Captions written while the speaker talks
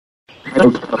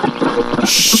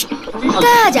¡Shh!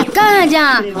 ¡Calla,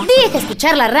 calla! ¡Deja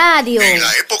escuchar la radio! En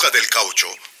la época del caucho,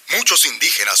 muchos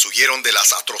indígenas huyeron de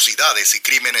las atrocidades y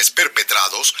crímenes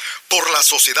perpetrados por la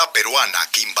sociedad peruana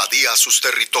que invadía sus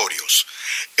territorios.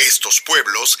 Estos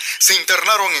pueblos se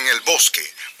internaron en el bosque,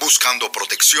 buscando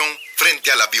protección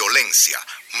frente a la violencia,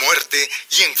 muerte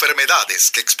y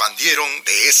enfermedades que expandieron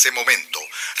de ese momento,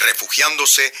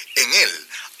 refugiándose en él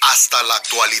hasta la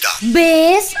actualidad.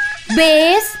 ¿Ves?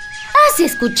 ¿Ves? ¿Has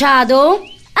escuchado?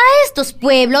 A estos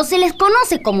pueblos se les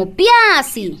conoce como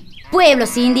Piasi,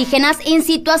 pueblos indígenas en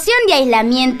situación de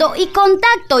aislamiento y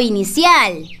contacto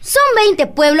inicial. Son 20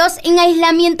 pueblos en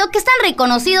aislamiento que están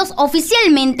reconocidos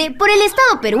oficialmente por el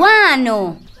Estado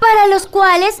peruano, para los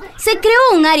cuales se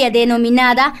creó un área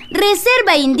denominada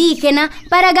Reserva Indígena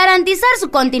para garantizar su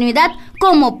continuidad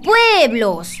como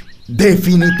pueblos.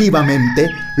 Definitivamente,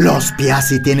 los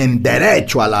Piasi tienen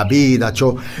derecho a la vida,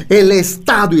 Cho. El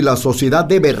Estado y la sociedad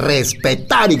deben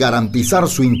respetar y garantizar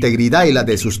su integridad y la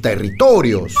de sus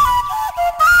territorios.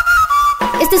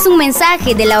 Este es un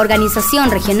mensaje de la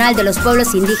Organización Regional de los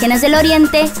Pueblos Indígenas del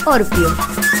Oriente, ORPIO.